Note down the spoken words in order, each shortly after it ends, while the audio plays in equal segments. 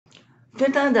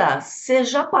Fernanda, você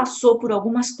já passou por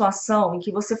alguma situação em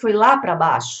que você foi lá para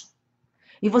baixo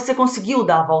e você conseguiu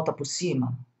dar a volta por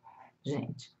cima?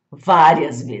 Gente,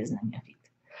 várias vezes na minha vida.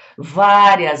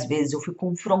 Várias vezes eu fui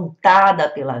confrontada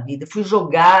pela vida, fui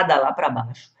jogada lá para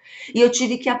baixo. E eu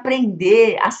tive que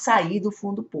aprender a sair do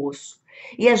fundo do poço.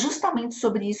 E é justamente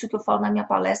sobre isso que eu falo na minha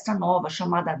palestra nova,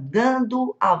 chamada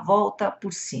Dando a Volta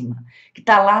por Cima, que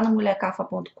está lá no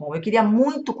mulhercafa.com. Eu queria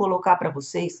muito colocar para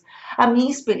vocês a minha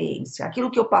experiência,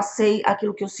 aquilo que eu passei,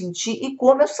 aquilo que eu senti e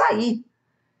como eu saí.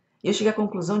 Eu cheguei à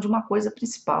conclusão de uma coisa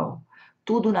principal: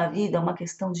 tudo na vida é uma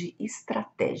questão de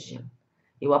estratégia.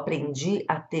 Eu aprendi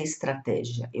a ter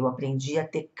estratégia, eu aprendi a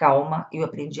ter calma, eu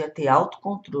aprendi a ter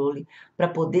autocontrole para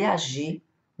poder agir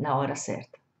na hora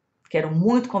certa. Quero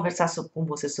muito conversar com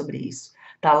você sobre isso.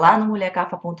 Tá lá no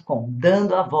mulhercafa.com,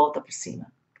 dando a volta por cima.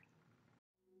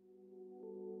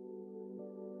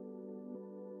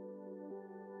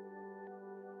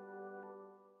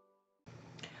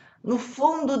 No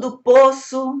fundo do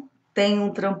poço tem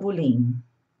um trampolim.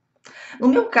 No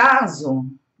meu caso,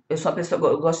 eu sou uma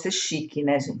pessoa, eu gosto de ser chique,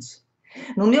 né, gente?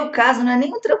 No meu caso, não é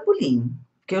nem um trampolim,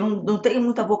 porque eu não tenho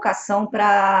muita vocação para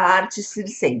artes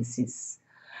circenses.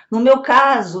 No meu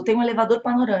caso, tem um elevador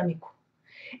panorâmico.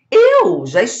 Eu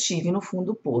já estive no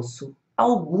fundo do poço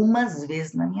algumas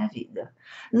vezes na minha vida.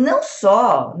 Não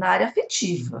só na área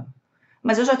afetiva,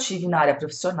 mas eu já tive na área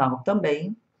profissional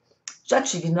também, já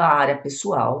tive na área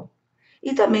pessoal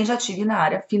e também já tive na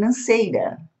área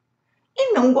financeira.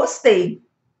 E não gostei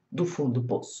do fundo do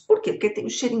poço. Por quê? Porque tem um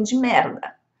cheirinho de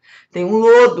merda. Tem um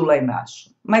lodo lá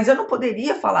embaixo. Mas eu não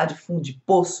poderia falar de fundo de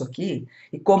poço aqui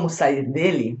e como sair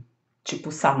dele,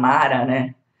 tipo Samara,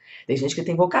 né? Tem gente que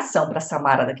tem vocação para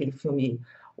Samara daquele filme,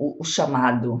 o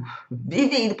Chamado.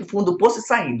 Vive indo pro fundo do poço e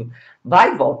saindo.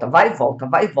 Vai e volta, vai e volta,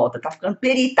 vai e volta. Tá ficando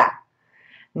perita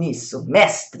nisso.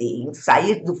 Mestre em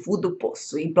sair do fundo do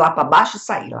poço. Ir lá para baixo e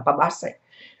sair, lá para baixo e sair.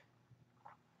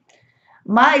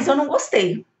 Mas eu não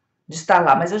gostei de estar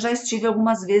lá. Mas eu já estive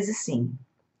algumas vezes sim.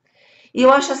 E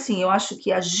eu acho assim, eu acho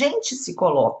que a gente se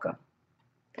coloca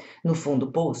no fundo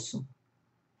do poço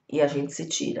e a gente se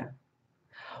tira.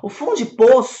 O fundo de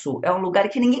poço é um lugar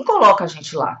que ninguém coloca a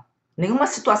gente lá. Nenhuma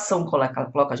situação coloca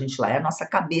a gente lá, é a nossa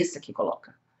cabeça que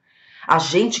coloca. A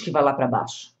gente que vai lá para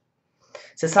baixo.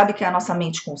 Você sabe que a nossa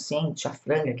mente consciente, a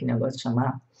franga, que negócio de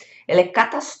chamar, ela é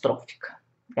catastrófica.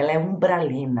 Ela é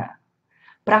umbralina.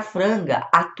 Para franga,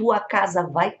 a tua casa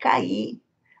vai cair.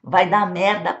 Vai dar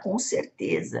merda com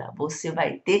certeza. Você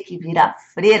vai ter que virar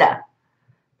freira.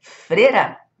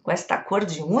 Freira? Com esta cor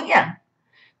de unha?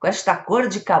 Com esta cor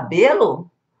de cabelo?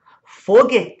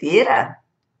 Fogueteira?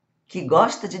 Que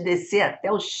gosta de descer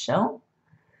até o chão?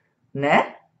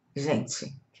 Né,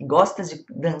 gente? Que gosta de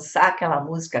dançar aquela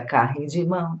música carrinho de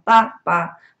mão, pá,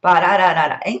 pá,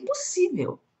 parararara. É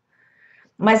impossível.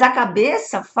 Mas a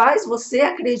cabeça faz você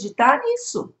acreditar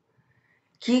nisso.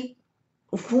 Que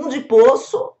o fundo de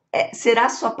poço será a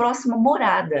sua próxima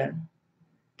morada.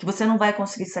 Que você não vai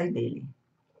conseguir sair dele.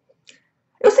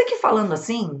 Eu sei que falando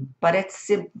assim parece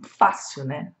ser fácil,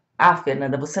 né? Ah,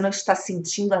 Fernanda, você não está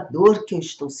sentindo a dor que eu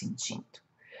estou sentindo.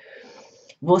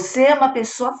 Você é uma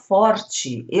pessoa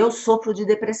forte. Eu sofro de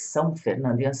depressão,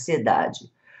 Fernanda, e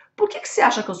ansiedade. Por que você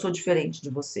acha que eu sou diferente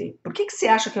de você? Por que você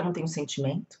acha que eu não tenho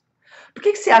sentimento? Por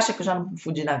que você acha que eu já não me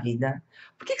fudi na vida?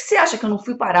 Por que você acha que eu não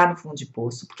fui parar no fundo de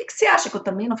poço? Por que você acha que eu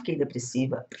também não fiquei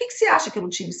depressiva? Por que você acha que eu não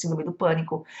tive síndrome do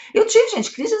pânico? Eu tive,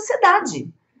 gente, crise de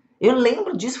ansiedade. Eu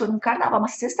lembro disso, foi num carnaval, uma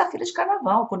sexta-feira de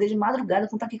carnaval. Acordei de madrugada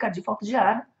com taquicardia e falta de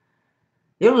ar.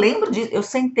 Eu lembro disso, eu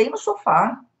sentei no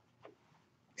sofá,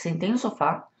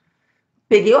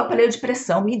 peguei o aparelho de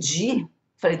pressão, medi,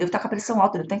 falei, devo estar com a pressão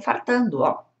alta, devo estar infartando,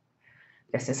 ó.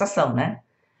 É a sensação, né?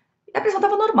 E a pressão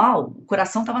estava normal, o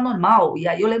coração estava normal. E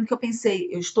aí eu lembro que eu pensei,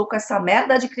 eu estou com essa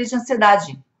merda de crise de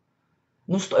ansiedade.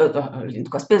 Eu lido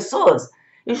com as pessoas,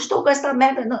 eu estou com essa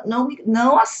merda,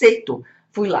 não aceito.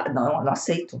 Fui lá, não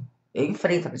aceito. Eu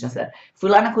enfrento a crise de ansiedade.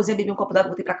 Fui lá na cozinha, bebi um copo d'água e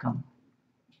voltei pra cama.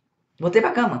 Voltei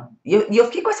pra cama. E eu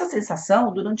fiquei com essa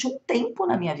sensação durante um tempo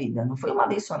na minha vida. Não foi uma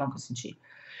vez só não que eu senti.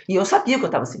 E eu sabia o que eu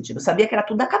estava sentindo. Eu sabia que era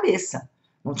tudo da cabeça.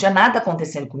 Não tinha nada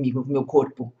acontecendo comigo, com o meu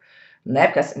corpo. Né?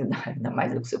 Porque assim, ainda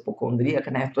mais eu que sou hipocondríaca,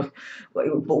 né?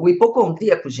 O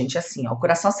hipocondríaco, gente, é assim, ó. O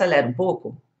coração acelera um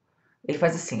pouco. Ele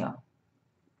faz assim, ó.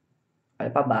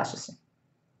 Olha pra baixo, assim. O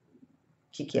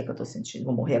que é que eu tô sentindo?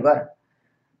 Vou morrer agora?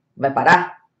 Vai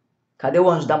parar? Cadê o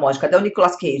anjo da morte? Cadê o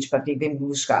Nicolas Cage pra vir me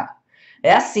buscar?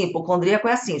 É assim, hipocondríaco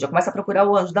é assim, já começa a procurar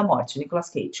o anjo da morte, o Nicolas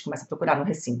Cage, começa a procurar no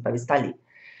recinto para ver se tá ali.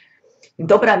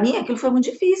 Então, para mim, aquilo foi muito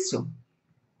difícil.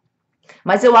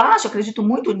 Mas eu acredito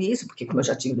muito nisso, porque como eu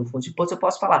já tive no fundo de poço, eu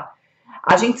posso falar.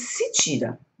 A gente se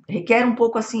tira. Requer um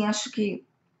pouco, assim, acho que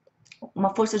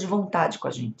uma força de vontade com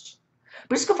a gente.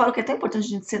 Por isso que eu falo que é tão importante a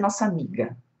gente ser nossa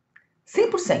amiga.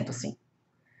 100% assim.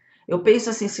 Eu penso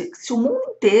assim, se o mundo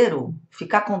inteiro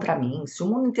ficar contra mim, se o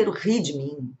mundo inteiro rir de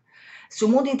mim, se o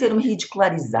mundo inteiro me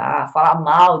ridicularizar, falar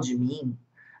mal de mim,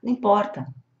 não importa.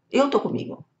 Eu tô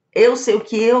comigo. Eu sei o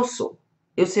que eu sou.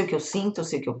 Eu sei o que eu sinto, eu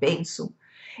sei o que eu penso.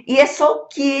 E é só o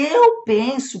que eu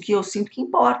penso, o que eu sinto que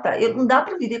importa. Não dá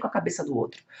para viver com a cabeça do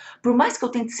outro. Por mais que eu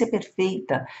tente ser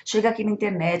perfeita, chegar aqui na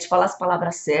internet, falar as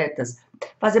palavras certas,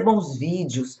 fazer bons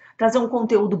vídeos, trazer um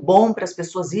conteúdo bom para as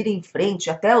pessoas irem em frente,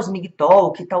 até os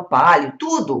migtol, que tal palio,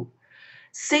 tudo.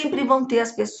 Sempre vão ter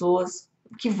as pessoas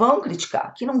que vão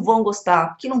criticar, que não vão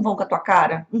gostar, que não vão com a tua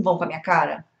cara, não vão com a minha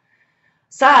cara,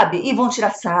 sabe? E vão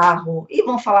tirar sarro, e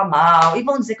vão falar mal, e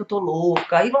vão dizer que eu tô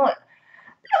louca, e vão.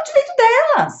 É o direito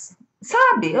delas,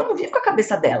 sabe? Eu não vivo com a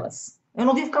cabeça delas. Eu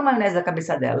não vivo com a maionese da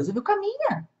cabeça delas, eu vivo com a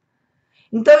minha.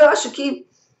 Então eu acho que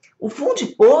o fundo de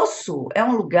poço é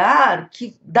um lugar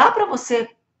que dá para você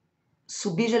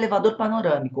subir de elevador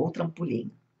panorâmico ou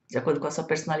trampolim, de acordo com a sua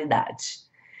personalidade.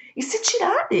 E se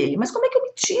tirar dele. Mas como é que eu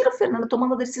me tiro, Fernanda,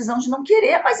 tomando a decisão de não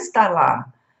querer mais estar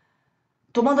lá?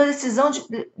 Tomando a decisão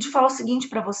de falar o seguinte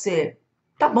para você: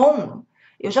 tá bom,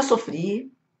 eu já sofri,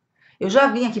 eu já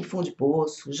vim aqui pro fundo de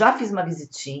poço, já fiz uma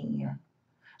visitinha,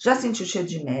 já senti o cheiro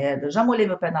de merda, já molhei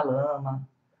meu pé na lama,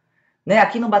 né?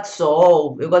 Aqui não bate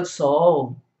sol, eu gosto de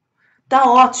sol. Tá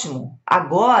ótimo.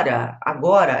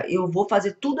 Agora eu vou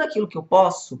fazer tudo aquilo que eu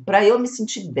posso para eu me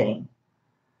sentir bem,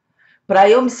 para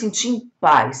eu me sentir em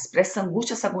paz, para essa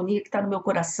angústia, essa agonia que está no meu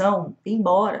coração ir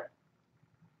embora.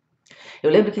 Eu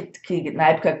lembro que na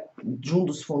época de um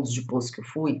dos fundos de poço que eu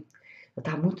fui, eu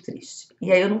estava muito triste.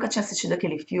 E aí eu nunca tinha assistido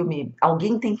aquele filme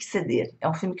Alguém Tem que Ceder. É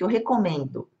um filme que eu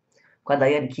recomendo, com a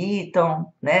Diane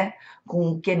Keaton, né?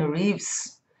 Com o Ken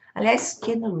Reeves. Aliás,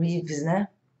 Ken Reeves, né?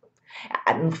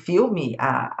 No filme,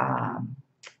 a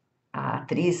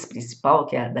atriz principal,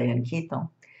 que é a Diane Keaton,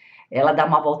 ela dá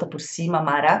uma volta por cima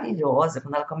maravilhosa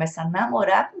quando ela começa a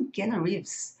namorar com Ken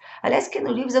Reeves. Aliás, Ken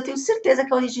Reeves, eu tenho certeza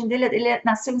que a origem dele, ele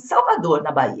nasceu em Salvador,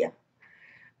 na Bahia.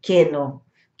 Keno.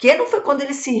 Keno foi quando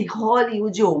ele se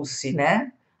Hollywoodou-se,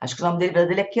 né? Acho que o nome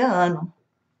dele é Keanu.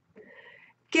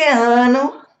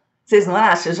 Keanu, vocês não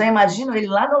acham? Eu já imagino ele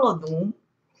lá no Lodum,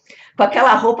 com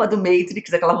aquela roupa do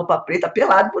Matrix, aquela roupa preta,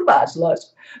 pelado por baixo,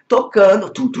 lógico,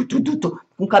 tocando,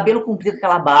 com o cabelo comprido,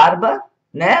 aquela barba,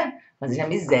 né? Mas é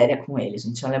miséria com ele,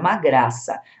 gente, olha, é uma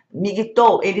graça.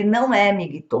 Migtol, ele não é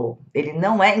Migtol, ele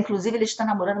não é, inclusive ele está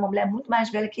namorando uma mulher muito mais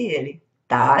velha que ele,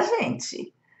 tá,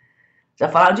 gente? Já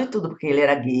falaram de tudo, porque ele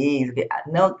era gay,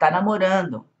 não, tá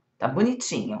namorando, tá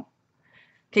bonitinho.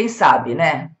 Quem sabe,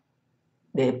 né?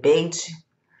 De repente,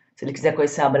 se ele quiser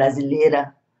conhecer uma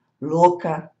brasileira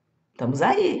louca, estamos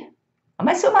aí.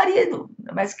 Mas seu marido,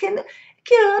 mas que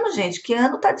ano, gente? Que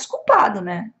ano tá desculpado,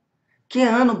 né? Que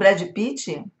ano Brad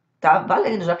Pitt tá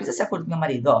valendo. Já fiz esse acordo com meu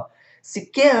marido, ó. Se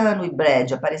que ano e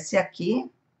Brad aparecer aqui,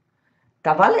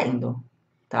 tá valendo,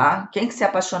 tá? Quem que se é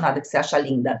apaixonada, que você acha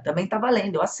linda, também tá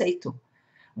valendo, eu aceito.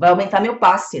 Vai aumentar meu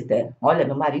passe até. Olha,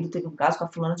 meu marido teve um caso com a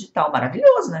fulana de tal,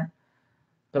 maravilhoso, né?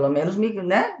 Pelo menos me,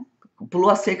 né? Pulou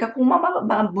a cerca com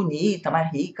uma bonita,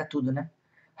 mais rica, tudo, né?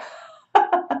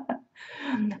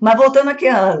 Mas voltando a que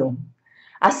ano?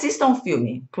 Assista um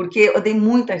filme, porque eu dei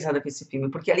muita risada com esse filme,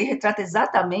 porque ali retrata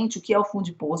exatamente o que é o fundo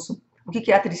de poço, o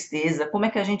que é a tristeza, como é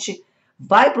que a gente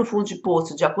vai para o fundo de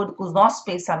poço de acordo com os nossos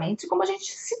pensamentos e como a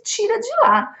gente se tira de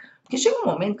lá. Porque chega um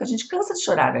momento que a gente cansa de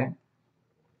chorar, né?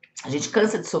 A gente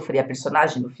cansa de sofrer. A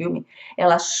personagem do filme,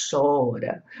 ela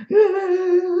chora.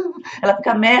 Ela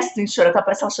fica mestre em chorar. Tá,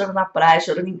 parece ela chorando na praia,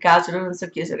 chorando em casa, chorando não sei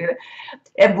o quê. Chorando.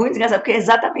 É muito engraçado, porque é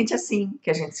exatamente assim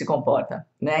que a gente se comporta,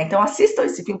 né? Então assistam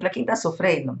esse filme para quem tá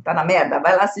sofrendo, tá na merda,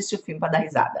 vai lá assistir o filme para dar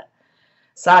risada,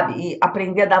 sabe? E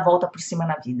aprender a dar a volta por cima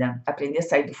na vida, aprender a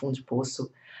sair do fundo de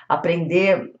poço,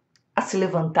 aprender a se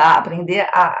levantar, aprender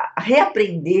a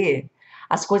reaprender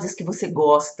as coisas que você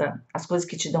gosta, as coisas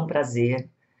que te dão prazer,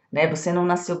 né? Você não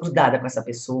nasceu grudada com essa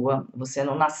pessoa, você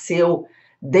não nasceu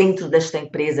dentro desta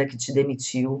empresa que te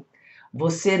demitiu,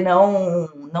 você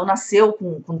não nasceu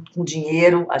com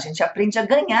dinheiro, a gente aprende a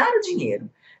ganhar o dinheiro.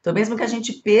 Então, mesmo que a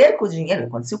gente perca o dinheiro,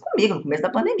 aconteceu comigo no começo da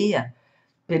pandemia,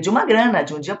 perdi uma grana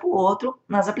de um dia para o outro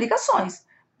nas aplicações,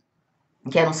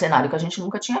 que era um cenário que a gente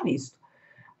nunca tinha visto.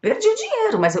 Perdi o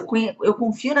dinheiro, mas eu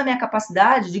confio na minha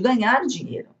capacidade de ganhar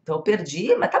dinheiro. Então eu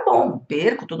perdi, mas tá bom,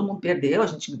 perco, todo mundo perdeu, a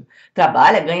gente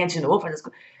trabalha, ganha de novo, faz as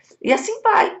coisas. E assim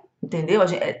vai, entendeu?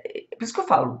 Por isso que eu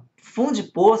falo, fundo de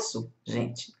poço,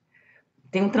 gente,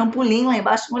 tem um trampolim lá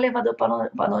embaixo, um elevador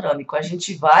panorâmico. A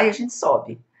gente vai, a gente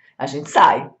sobe, a gente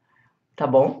sai, tá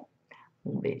bom?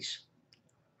 Um beijo.